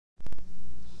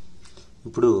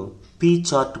ఇప్పుడు P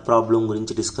chart problem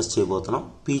గురించి discuss చేయబోతున్నాం.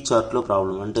 పీ చార్ట్లో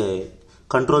ప్రాబ్లం అంటే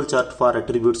కంట్రోల్ చార్ట్ ఫర్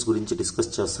అట్రిబ్యూట్స్ గురించి డిస్కస్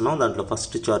చేస్తున్నాం. దాంట్లో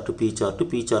ఫస్ట్ చార్ట్ పీ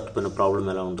చార్ట్ పైన ప్రాబ్లం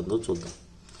ఎలా ఉంటుందో చూద్దాం.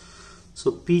 సో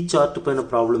పీ చార్ట్ పైన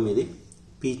ప్రాబ్లం ఇది,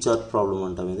 పీ చార్ట్ ప్రాబ్లం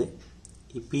అంటాం ఇది.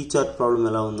 ఈ పీ చార్ట్ ప్రాబ్లం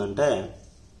ఎలా ఉందంటే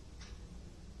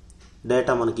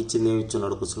డేటా మనకి ఇచ్చింది ఏమి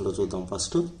ఇచ్చిన క్వశ్చన్లో చూద్దాం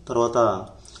ఫస్ట్. తర్వాత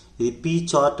ఇది పీ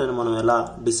చార్ట్ అని మనం ఎలా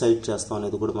డిసైడ్ చేస్తాం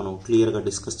అనేది కూడా మనం క్లియర్గా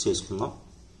డిస్కస్ చేసుకుందాం.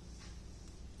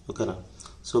 ఓకేనా?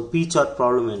 సో పీ చార్ట్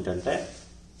ప్రాబ్లం ఏంటంటే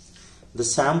the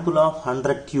sample of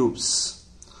 100 tubes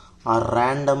are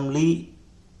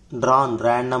drawn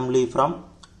randomly from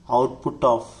output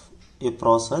of a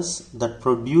process that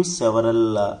produce several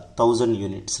thousand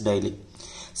units daily.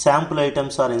 Sample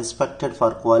items are inspected for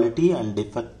quality and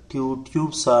defective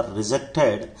tubes are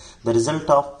rejected. The result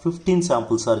of 15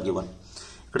 samples are given.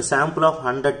 ఇక్కడ sample of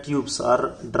 100 tubes are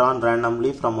drawn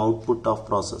randomly from output of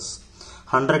process.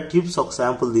 100 tubes ఒక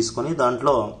sample తీసుకొని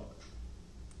దాంట్లో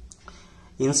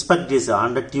inspect చేసి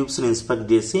 100 ట్యూబ్స్ని inspect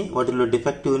చేసి వాటిలో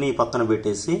డిఫెక్టివ్ని పక్కన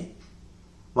పెట్టేసి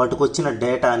వాటికి వచ్చిన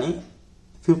డేటాని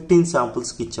 15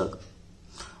 శాంపుల్స్కి ఇచ్చాడు.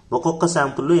 ఒక్కొక్క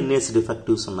శాంపుల్లో ఎన్నేసి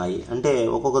డిఫెక్టివ్స్ ఉన్నాయి అంటే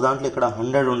ఒక్కొక్క దాంట్లో ఇక్కడ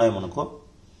 100 ఉన్నాయి మనకు.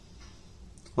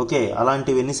 ఓకే,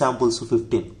 అలాంటివి ఎన్ని శాంపుల్స్?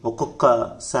 15. ఒక్కొక్క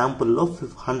శాంపుల్లో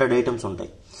 100 ఐటమ్స్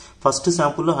ఉంటాయి. ఫస్ట్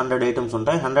శాంపుల్లో 100 ఐటమ్స్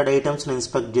ఉంటాయి. 100 ఐటమ్స్ని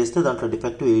ఇన్స్పెక్ట్ చేస్తే దాంట్లో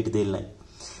డిఫెక్టివ్ 8 తేలినాయి.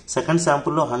 సెకండ్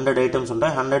శాంపుల్లో 100 ఐటమ్స్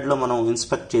ఉంటాయి. 100లో మనం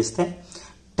ఇన్స్పెక్ట్ చేస్తే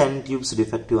 10 ట్యూబ్స్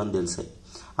డిఫెక్టివ్ అని తెలిసాయి.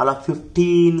 అలా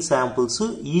 15 samples,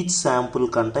 each sample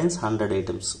contains 100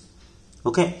 items.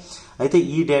 Okay, అయితే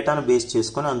ఈ డేటాను బేస్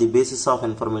చేసుకొని on the basis of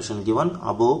information given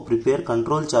above prepare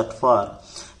control chart for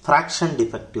fraction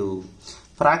defective.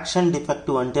 Fraction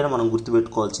defective అంటేనే మనం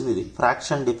గుర్తుపెట్టుకోవాల్సింది ఇది.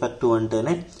 ఫ్రాక్షన్ డిఫెక్టివ్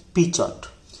అంటేనే పీ చార్ట్.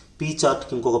 పీ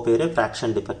చార్ట్కి ఇంకొక పేరే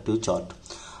fraction defective chart.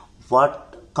 What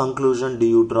conclusion do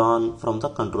you drawn from the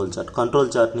control chart? Control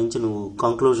chart నుంచి నువ్వు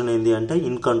conclusion ఏంటి అంటే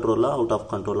ఇన్ కంట్రోల్లో అవుట్ ఆఫ్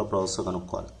కంట్రోల్లో ప్రాసెస్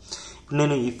కనుక్కోవాలి. ఇప్పుడు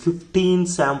నేను ఈ 15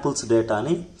 శాంపుల్స్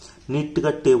డేటాని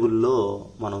నీట్గా టేబుల్లో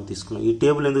మనం తీసుకున్నాం. ఈ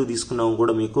టేబుల్ ఎందుకు తీసుకున్నాము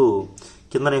కూడా మీకు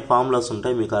కిందనే ఫార్ములాస్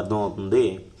ఉంటాయి, మీకు అర్థమవుతుంది.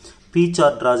 పీ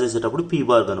చార్ట్ డ్రా చేసేటప్పుడు పీ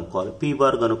బార్ కనుక్కోవాలి. పీ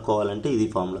బార్ కనుక్కోవాలంటే ఇది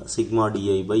ఫార్ములా సిగ్మా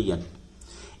డిఐ బై ఎన్.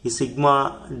 ఈ సిగ్మా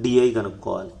డిఐ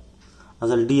కనుక్కోవాలి.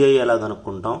 అసలు డిఐ ఎలా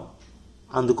కనుక్కుంటాం,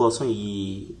 అందుకోసం ఈ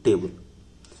టేబుల్.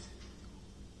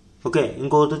 ఓకే,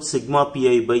 ఇంకొకటి వచ్చి సిగ్మా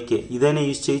పిఐ బై కే. ఇదైనా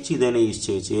యూజ్ చేయొచ్చు, ఇదైనా యూజ్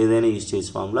చేయొచ్చు, ఏదైనా యూజ్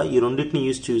చేయొచ్చు ఫార్ములా. ఈ రెండింటిని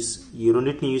యూజ్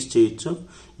చేయొచ్చు.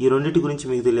 ఈ రెండింటి గురించి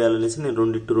మీకు తెలియాలనేసి నేను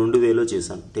రెండు వేలో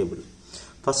చేశాను టేబుల్.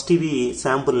 ఫస్ట్ ఇవి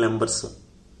శాంపుల్ నెంబర్స్.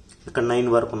 ఇక్కడ 9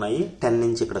 వరకు ఉన్నాయి, 10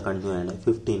 నుంచి ఇక్కడ కంటిన్యూ అయ్యాయి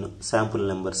 15 శాంపుల్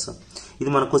నెంబర్స్. ఇది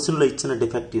మన క్వశ్చన్లో ఇచ్చిన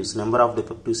డిఫెక్టివ్స్, నెంబర్ ఆఫ్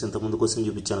డిఫెక్టివ్స్. ఇంతకుముందు క్వశ్చన్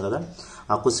చూపించాను కదా,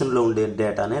 ఆ క్వశ్చన్లో ఉండే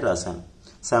డేటానే రాశాను.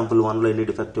 శాంపుల్ 1లో ఎన్ని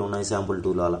డిఫెక్టివ్ ఉన్నాయి, శాంపుల్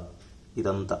 2లో అలా.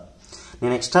 ఇదంతా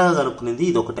నేను ఎక్స్ట్రాగా కనుక్కునేది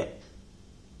ఇది ఒకటే.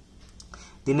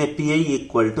 దీన్నే pi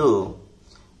equal to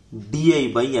d i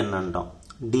by ఎన్ అంటాం.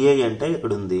 డిఐ అంటే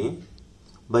ఇక్కడ ఉంది,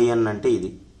 బై ఎన్ అంటే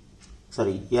ఇది.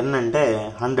 సారీ, ఎన్ అంటే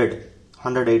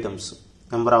 100 items,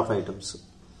 number of items.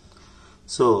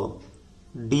 So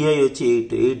DI వచ్చి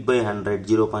 8 బై 100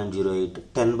 0.08,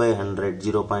 10 బై 100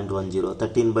 0.10,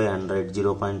 13 బై 100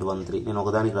 0.13. నేను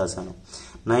ఒకదానికి రాశాను.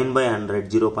 9 బై 100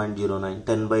 0.09,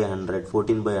 10 బై 100,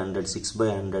 14 బై 100, 6 బై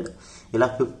 100. ఇలా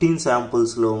 15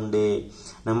 శాంపుల్స్లో ఉండే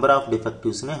నెంబర్ ఆఫ్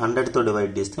డిఫెక్టివ్స్ని 100తో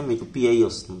డివైడ్ చేస్తే మీకు పిఐ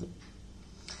వస్తుంది.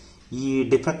 ఈ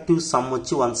డిఫెక్టివ్ సమ్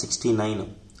వచ్చి 169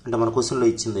 అంటే మన క్వశ్చన్లో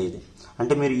ఇచ్చింది ఇది.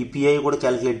 అంటే మీరు ఈ పిఐ కూడా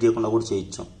క్యాలిక్యులేట్ చేయకుండా కూడా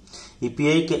చేయొచ్చు. ఈ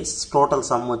పిఐకి టోటల్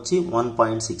సమ్ వచ్చి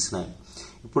 1.69.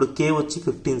 ఇప్పుడు కే వచ్చి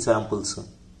 15 శాంపుల్స్.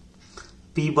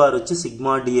 పీ బార్ వచ్చి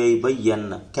sigma d i by N.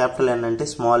 Capital ఎన్ అంటే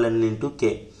స్మాల్ ఎన్ ఇంటూ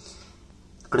కే.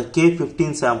 ఇక్కడ కే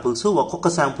 15 శాంపుల్స్. ఒక్కొక్క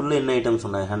శాంపుల్లో ఎన్ని ఐటమ్స్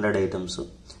ఉన్నాయి? 100 ఐటమ్స్.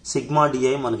 సిగ్మా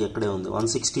డిఐ మనకి ఎక్కడే ఉంది,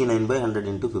 169 బై 100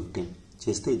 ఇంటూ 15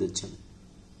 చేస్తే ఇది వచ్చింది.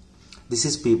 This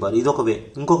is P bar. ఇది ఒక వే.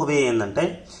 ఇంకొక వే ఏంటంటే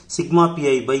sigma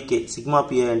pi by K. Sigma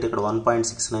pi అంటే ఇక్కడ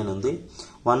 1.69 ఉంది.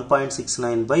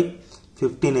 1.69 బై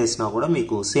 15 వేసినా కూడా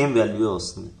మీకు సేమ్ వాల్యూ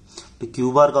వస్తుంది. క్యూ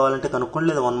బార్ కావాలంటే కనుక్కోండి,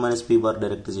 లేదా 1 మైనస్ పీ బార్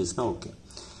డైరెక్ట్ చేసినా ఓకే.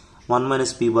 1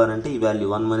 మైనస్ పీ బార్ అంటే ఈ వాల్యూ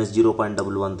 1 మైనస్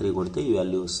 0.113 కొడితే ఈ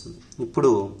వాల్యూ వస్తుంది.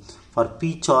 ఇప్పుడు ఫర్ పీ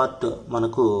చార్ట్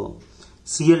మనకు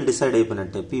సిఎల్ డిసైడ్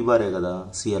అయిపోయినట్టే. పీ బారే కదా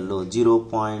సిఎల్లో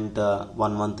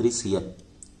 0.113 CL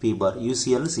P bar.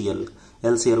 UCL CL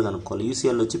LCL కనుక్కోవాలి.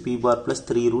 యూసిఎల్ వచ్చి P bar plus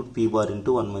 3√పీ bar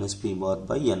into 1 minus P bar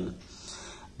by ఎన్.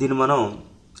 దీన్ని మనం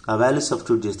ఆ వాల్యూ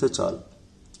సబ్స్టిట్యూట్ చేస్తే చాలు.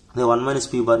 అదే 1 మైనస్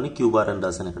పీ బార్ని క్యూ బార్ అని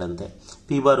రాశాను ఇక్కడ అంతే.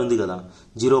 పీ బార్ ఉంది కదా,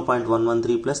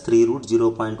 0.113 ప్లస్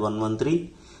 3√0.113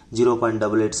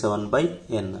 0.887 బై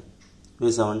ఎన్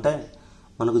వేసామంటే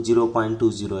మనకు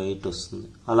 0.208 వస్తుంది.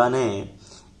 అలానే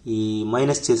ఈ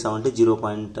మైనస్ చేసామంటే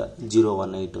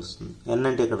 0.018 వస్తుంది. ఎన్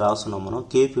అంటే ఇక్కడ రాస్తున్నాం మనం,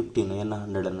 కే 15, ఎన్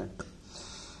 100 అన్నట్టు.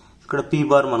 ఇక్కడ పీ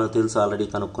బార్ మనకు తెలుసు, ఆల్రెడీ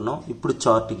కనుక్కున్నాం. ఇప్పుడు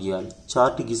చార్ట్ గీయాలి.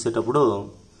 చార్ట్ గీసేటప్పుడు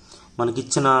మనకి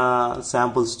ఇచ్చిన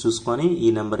శాంపుల్స్ చూసుకొని ఈ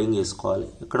నెంబరింగ్ వేసుకోవాలి.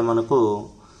 ఇక్కడ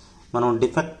మనం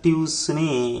డిఫెక్టివ్స్ని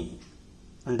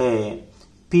అంటే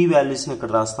పీ వాల్యూస్ని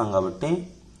ఇక్కడ రాస్తాం కాబట్టి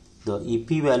ఈ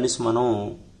పీ వాల్యూస్ మనం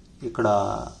ఇక్కడ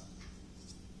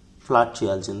ప్లాట్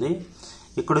చేయాల్సింది.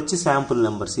 ఇక్కడ వచ్చి శాంపుల్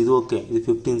నెంబర్స్, ఇది ఓకే, ఇది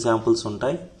 15 శాంపుల్స్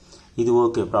ఉంటాయి, ఇది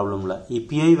ఓకే, ప్రాబ్లంలా. ఈ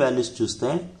పిఐ వాల్యూస్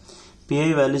చూస్తే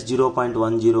పిఐ వాల్యూస్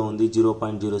 0.10 ఉంది,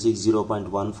 0.06,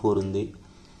 0.14 ఉంది,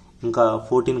 ఇంకా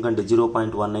 14 కంటే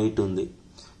 0.18 ఉంది.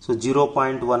 So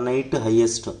 0.18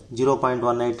 highest.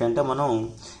 0.18 అంటే మనం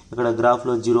ఇక్కడ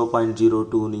గ్రాఫ్లో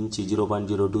 0.02 నుంచి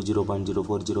 0.02,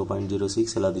 0.04,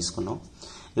 0.06 ఇలా తీసుకున్నాం.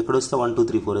 ఇక్కడ వస్తే 1, 2,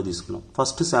 3, 4 తీసుకున్నాం.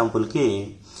 ఫస్ట్ శాంపుల్కి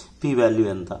పీ వాల్యూ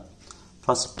ఎంత?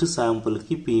 First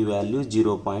శాంపుల్కి P value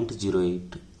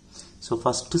 0.08. So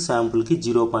first శాంపుల్కి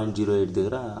 0.08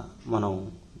 దగ్గర మనం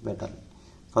పెట్టాలి.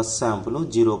 ఫస్ట్ శాంపుల్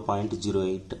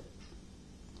 0.08,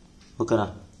 ఓకేనా?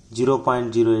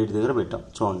 0.08 దగ్గర పెట్టాం.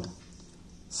 చూడండి,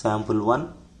 శాంపుల్ 1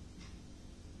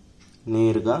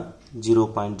 నేరుగా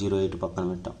 0.08 పక్కన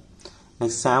పెట్టాం.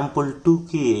 నెక్స్ట్ శాంపుల్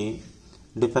 2కి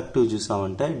డిఫెక్టివ్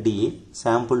చూసామంటే డి.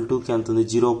 శాంపుల్ 2కి ఎంత ఉంది?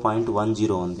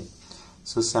 0.10 ఉంది.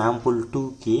 సో శాంపుల్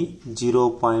 2కి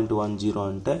 0.10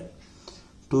 అంటే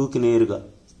 2కి నేరుగా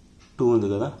 2 ఉంది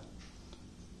కదా,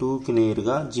 2కి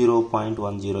నేరుగా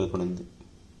 0.10 ఇక్కడ ఉంది,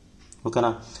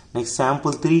 ఓకేనా? నెక్స్ట్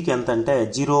శాంపుల్ 3కి ఎంత అంటే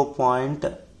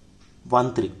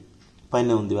 0.13 పైన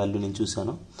ఉంది వాల్యూ, నేను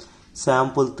చూశాను.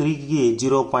 శాంపుల్ 3కి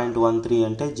 0.13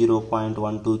 అంటే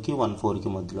 0.12కి 14కి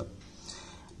మధ్యలో.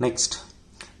 నెక్స్ట్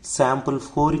శాంపుల్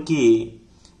 4కి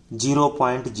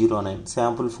 0.09.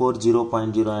 శాంపుల్ 4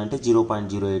 0.09 అంటే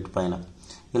 0.08 పైన.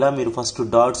 ఇలా మీరు ఫస్ట్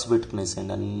డాట్స్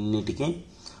పెట్టుకునేసేయండి అన్నిటికీ.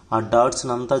 ఆ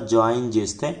డాట్స్ని అంతా జాయిన్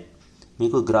చేస్తే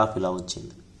మీకు గ్రాఫ్ ఇలా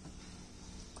వచ్చింది,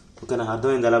 ఓకేనా?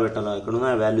 అర్థమైంది ఎలా పెట్టాలో? ఇక్కడ ఉన్న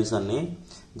వాల్యూస్ అన్నీ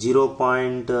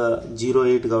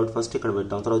 0.08 కాబట్టి ఫస్ట్ ఇక్కడ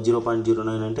పెట్టాం. తర్వాత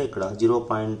 0.09 అంటే ఇక్కడ,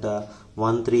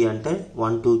 0.13 అంటే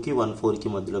 12కి 14కి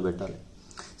మధ్యలో పెట్టాలి.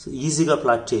 సో ఈజీగా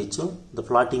ప్లాట్ చేయొచ్చు. The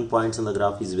plotting points in the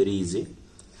graph is very easy,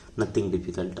 nothing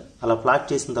difficult. అలా ప్లాట్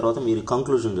చేసిన తర్వాత మీరు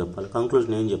కంక్లూజన్ చెప్పాలి.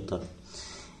 కంక్లూజన్ ఏం చెప్తారు?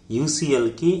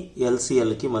 యూసీఎల్కి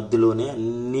ఎల్సీఎల్కి మధ్యలోనే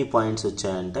అన్ని పాయింట్స్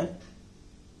వచ్చాయంటే,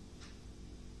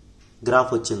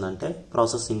 గ్రాఫ్ వచ్చిందంటే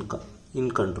process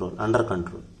in control, under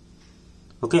control.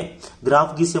 Okay,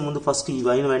 graph గీసే ముందు ఫస్ట్ ఇవి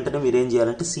అయిన వెంటనే మీరు ఏం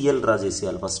చేయాలంటే సిఎల్ డ్రా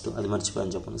చేసేయాలి ఫస్ట్. అది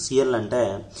మర్చిపోయాను చెప్పండి. సిఎల్ అంటే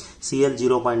సిఎల్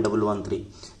 0.113.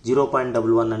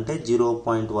 0.11 అంటే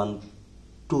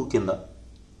 0.12 కింద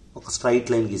ఒక స్ట్రైట్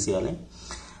లైన్ గీసేయాలి.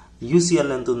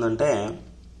 యూసీఎల్ ఎంత ఉందంటే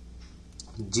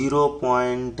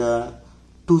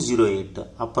 0.208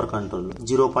 అప్పర్ కంట్రోల్,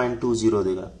 0.20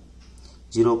 దగ్గర,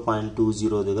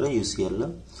 0.20 దగ్గర యూసీఎల్.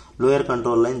 లోయర్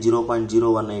కంట్రోల్ లైన్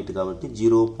 0.018 కాబట్టి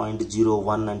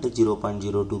 0.01 అంటే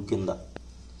 0.02 కింద,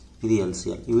 ఇది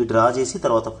ఎల్సీఎల్. ఇవి డ్రా చేసి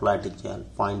తర్వాత ఫ్లాట్ చేయాలి,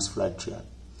 పాయింట్స్ ఫ్లాట్ చేయాలి.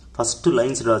 ఫస్ట్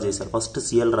లైన్స్ డ్రా చేశారు, ఫస్ట్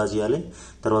సిఎల్ డ్రా చేయాలి,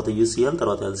 తర్వాత యూసీఎల్,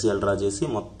 తర్వాత ఎల్సీఎల్ డ్రా చేసి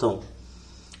మొత్తం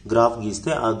గ్రాఫ్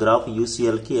గీస్తే ఆ గ్రాఫ్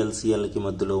యూసీఎల్కి ఎల్సీఎల్కి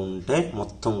మధ్యలో ఉంటే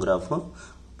మొత్తం graph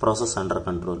process under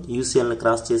control. యూసీఎల్ని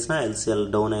cross చేసినా ఎల్సీఎల్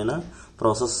డౌన్ అయినా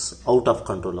ప్రాసెస్ అవుట్ ఆఫ్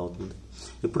కంట్రోల్ అవుతుంది.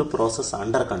 ఇప్పుడు ప్రాసెస్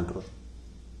అండర్ కంట్రోల్.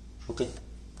 ఓకే.